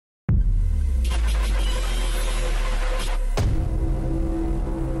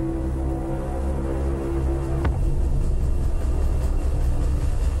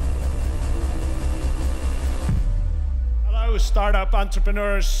startup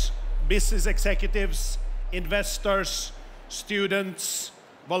entrepreneurs, business executives, investors, students,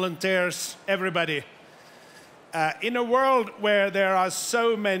 volunteers, everybody. In a world where there are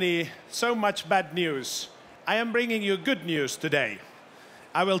so much bad news, I am bringing you good news today.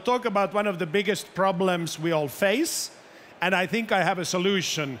 I will talk about one of the biggest problems we all face, and I think I have a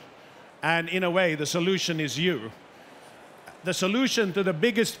solution. And in a way, the solution is you. The solution to the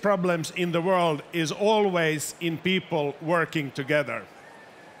biggest problems in the world is always in people working together.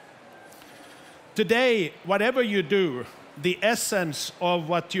 Today, whatever you do, the essence of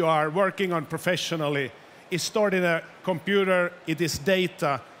what you are working on professionally is stored in a computer, it is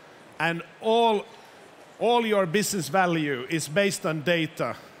data, and all your business value is based on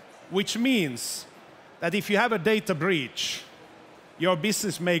data, which means that if you have a data breach, your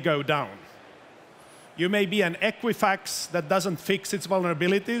business may go down. You may be an Equifax that doesn't fix its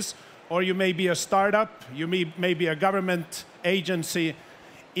vulnerabilities, or you may be a startup, you may be a government agency.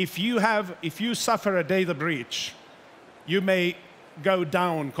 If you suffer a data breach, you may go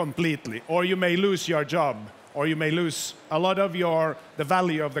down completely, or you may lose your job, or you may lose a lot of the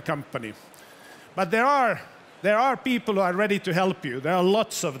value of the company. But there are people who are ready to help you. There are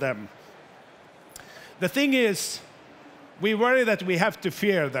lots of them. The thing is, we worry that we have to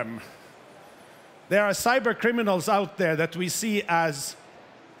fear them. There are cyber criminals out there that we see as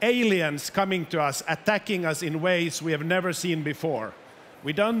aliens coming to us, attacking us in ways we have never seen before.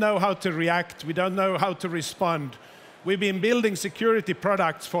 We don't know how to react. We don't know how to respond. We've been building security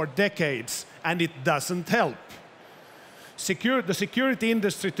products for decades, and it doesn't help. The security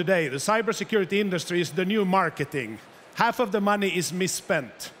industry today, the cybersecurity industry, is the new marketing. Half of the money is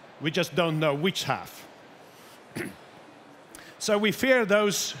misspent. We just don't know which half. So we fear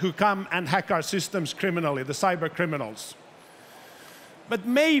those who come and hack our systems criminally, the cyber criminals. But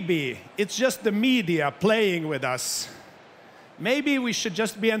maybe it's just the media playing with us. Maybe we should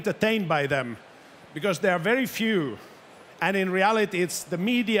just be entertained by them, because there are very few. And in reality, it's the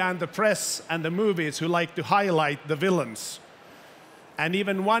media and the press and the movies who like to highlight the villains. And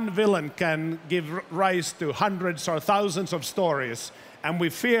even one villain can give rise to hundreds or thousands of stories. And we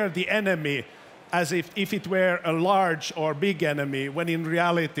fear the enemy as if it were a large or big enemy, when in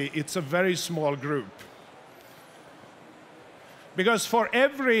reality, it's a very small group. Because for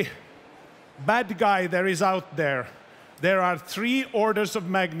every bad guy there is out there, there are 3 orders of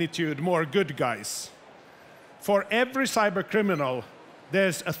magnitude more good guys. For every cyber criminal,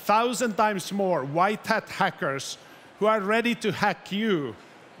 there's 1,000 times more white hat hackers who are ready to hack you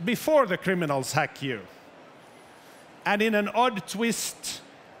before the criminals hack you. And in an odd twist,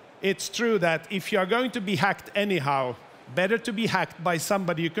 it's true that if you're going to be hacked anyhow, better to be hacked by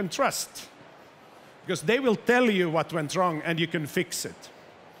somebody you can trust, because they will tell you what went wrong and you can fix it.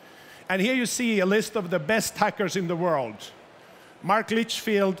 And here you see a list of the best hackers in the world. Mark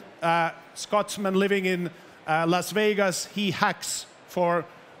Litchfield, Scotsman living in Las Vegas, he hacks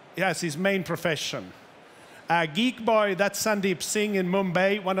as his main profession. Geek Boy, that's Sandeep Singh in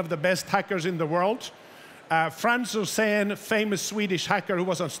Mumbai, one of the best hackers in the world. Franz Hussein, famous Swedish hacker who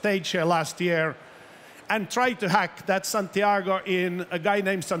was on stage here last year and tried to hack, that's a guy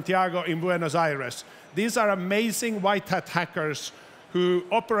named Santiago in Buenos Aires. These are amazing white hat hackers who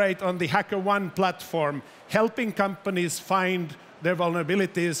operate on the HackerOne platform, helping companies find their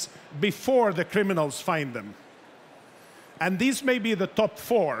vulnerabilities before the criminals find them. And these may be the top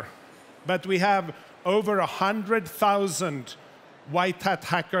 4, but we have over 100,000 white hat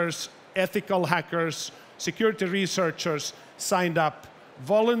hackers, ethical hackers, security researchers signed up,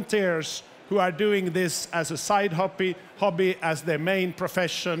 volunteers who are doing this as a side hobby, as their main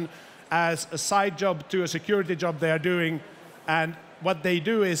profession, as a side job to a security job they are doing. And what they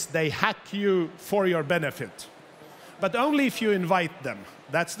do is they hack you for your benefit. But only if you invite them.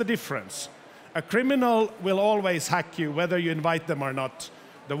 That's the difference. A criminal will always hack you, whether you invite them or not.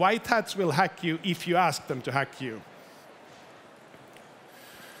 The white hats will hack you if you ask them to hack you.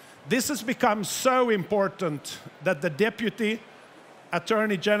 This has become so important that the Deputy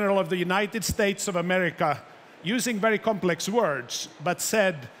Attorney General of the United States of America, using very complex words, but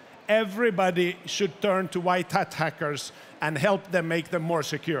said everybody should turn to white hat hackers and help them make them more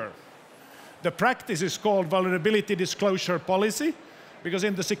secure. The practice is called vulnerability disclosure policy, because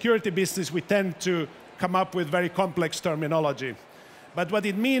in the security business we tend to come up with very complex terminology. But what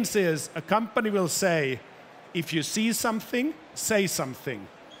it means is a company will say, if you see something, say something.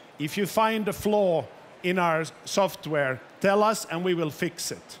 If you find a flaw in our software, tell us and we will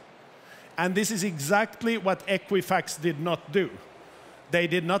fix it. And this is exactly what Equifax did not do. They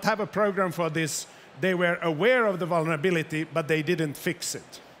did not have a program for this. They were aware of the vulnerability, but they didn't fix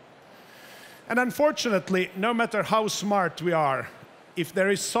it. And unfortunately, no matter how smart we are, if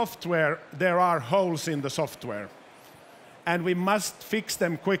there is software, there are holes in the software. And we must fix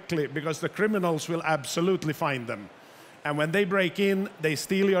them quickly because the criminals will absolutely find them. And when they break in, they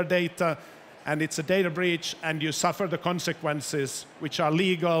steal your data, and it's a data breach, and you suffer the consequences, which are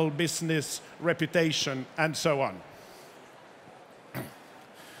legal, business, reputation, and so on.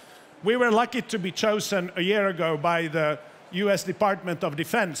 We were lucky to be chosen a year ago by the US Department of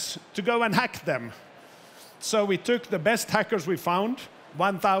Defense to go and hack them. So we took the best hackers we found,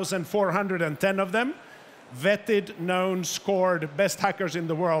 1,410 of them, vetted, known, scored, best hackers in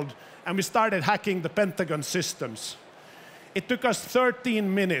the world, and we started hacking the Pentagon systems. It took us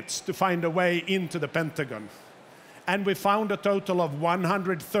 13 minutes to find a way into the Pentagon. And we found a total of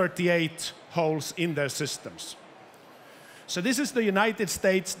 138 holes in their systems. So this is the United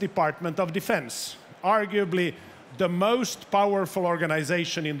States Department of Defense, arguably the most powerful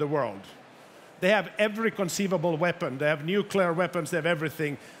organization in the world. They have every conceivable weapon. They have nuclear weapons, they have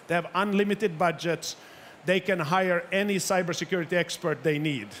everything. They have unlimited budgets. They can hire any cybersecurity expert they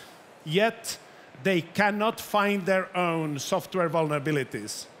need. Yet, they cannot find their own software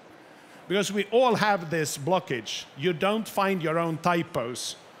vulnerabilities. Because we all have this blockage. You don't find your own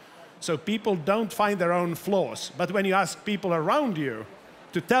typos. So people don't find their own flaws. But when you ask people around you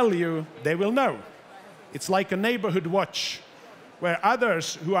to tell you, they will know. It's like a neighborhood watch, where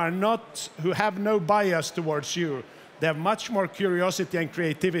others who have no bias towards you, they have much more curiosity and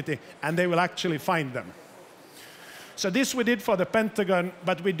creativity, and they will actually find them. So this we did for the Pentagon,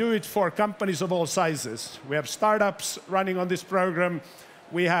 but we do it for companies of all sizes. We have startups running on this program.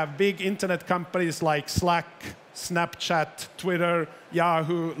 We have big internet companies like Slack, Snapchat, Twitter,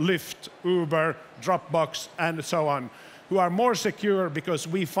 Yahoo, Lyft, Uber, Dropbox, and so on, who are more secure because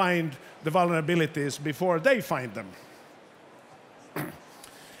we find the vulnerabilities before they find them.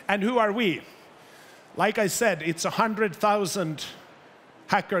 And who are we? Like I said, it's 100,000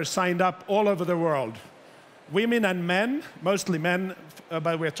 hackers signed up all over the world. Women and men, mostly men,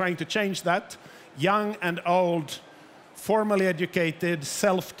 but we're trying to change that. Young and old, formally educated,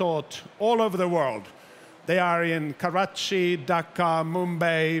 self-taught, all over the world. They are in Karachi, Dhaka,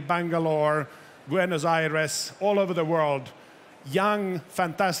 Mumbai, Bangalore, Buenos Aires, all over the world. Young,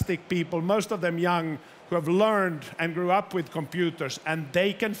 fantastic people, most of them young, who have learned and grew up with computers, and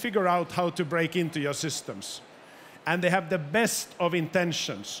they can figure out how to break into your systems. And they have the best of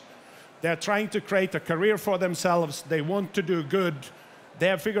intentions. They're trying to create a career for themselves. They want to do good. They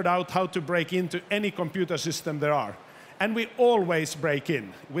have figured out how to break into any computer system there are. And we always break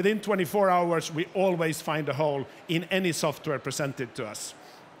in. Within 24 hours, we always find a hole in any software presented to us.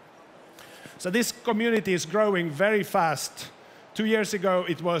 So this community is growing very fast. 2 years ago,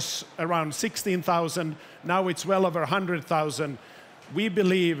 it was around 16,000. Now it's well over 100,000. We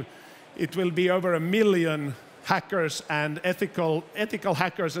believe it will be over 1 million hackers and ethical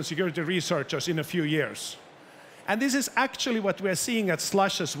hackers and security researchers in a few years. And this is actually what we're seeing at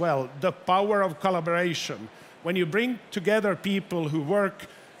Slush as well, the power of collaboration. When you bring together people who work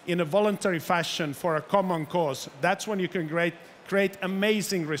in a voluntary fashion for a common cause, that's when you can create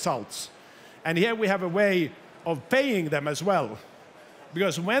amazing results. And here we have a way of paying them as well.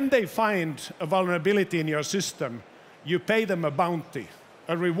 Because when they find a vulnerability in your system, you pay them a bounty,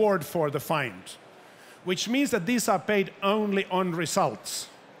 a reward for the find. Which means that these are paid only on results.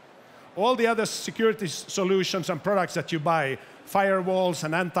 All the other security solutions and products that you buy, firewalls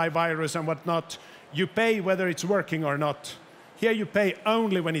and antivirus and whatnot, you pay whether it's working or not. Here you pay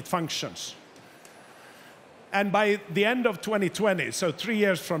only when it functions. And by the end of 2020, so 3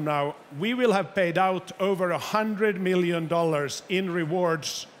 years from now, we will have paid out over $100 million in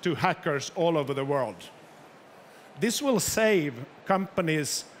rewards to hackers all over the world. This will save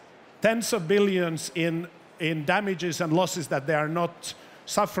companies tens of billions in damages and losses that they are not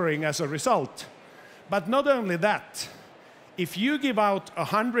suffering as a result. But not only that, if you give out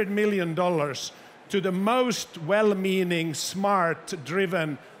 $100 million to the most well-meaning, smart,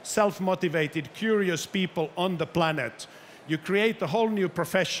 driven, self-motivated, curious people on the planet, you create a whole new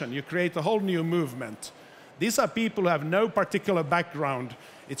profession, you create a whole new movement. These are people who have no particular background.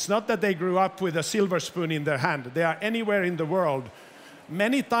 It's not that they grew up with a silver spoon in their hand. They are anywhere in the world.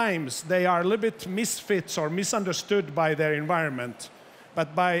 Many times they are a little bit misfits or misunderstood by their environment.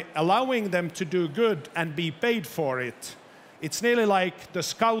 But by allowing them to do good and be paid for it, it's nearly like the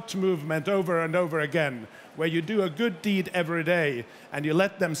scout movement over and over again, where you do a good deed every day and you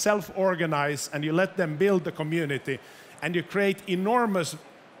let them self-organize and you let them build the community and you create enormous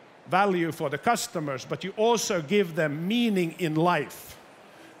value for the customers, but you also give them meaning in life.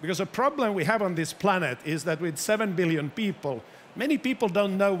 Because a problem we have on this planet is that with 7 billion people, Many people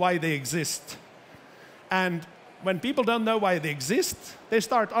don't know why they exist. And when people don't know why they exist, they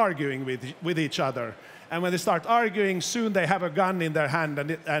start arguing with each other. And when they start arguing, soon they have a gun in their hand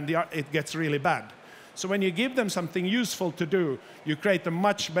and it gets really bad. So when you give them something useful to do, you create a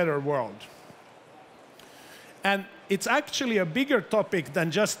much better world. And it's actually a bigger topic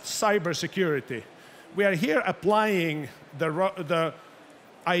than just cybersecurity. We are here applying the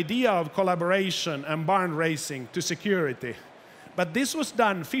idea of collaboration and barn racing to security. But this was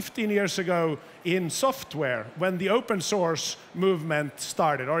done 15 years ago in software when the open source movement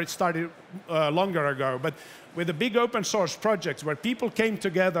started, or it started longer ago. But with the big open source projects where people came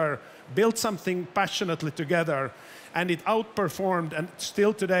together, built something passionately together, and it outperformed, and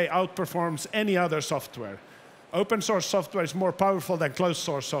still today outperforms any other software. Open source software is more powerful than closed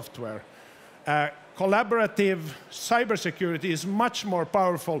source software. Collaborative cybersecurity is much more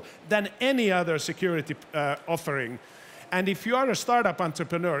powerful than any other security offering. And if you are a startup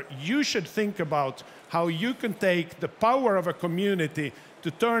entrepreneur, you should think about how you can take the power of a community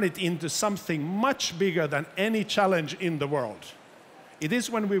to turn it into something much bigger than any challenge in the world. It is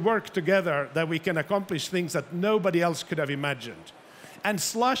when we work together that we can accomplish things that nobody else could have imagined. And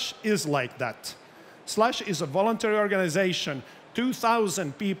Slush is like that. Slush is a voluntary organization.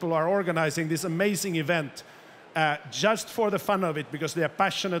 2,000 people are organizing this amazing event just for the fun of it, because they are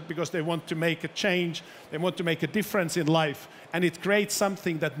passionate, because they want to make a change, they want to make a difference in life, and it creates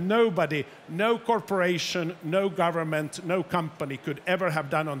something that nobody, no corporation, no government, no company could ever have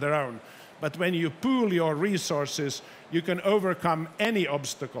done on their own. But when you pool your resources, you can overcome any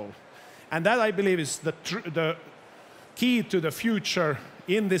obstacle. And that, I believe, is the key to the future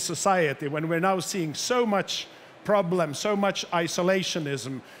in this society, when we're now seeing so much problem, so much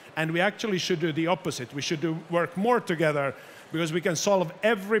isolationism, and we actually should do the opposite. We should work more together, because we can solve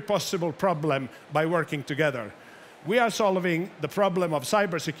every possible problem by working together. We are solving the problem of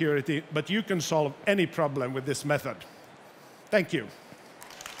cybersecurity, but you can solve any problem with this method. Thank you.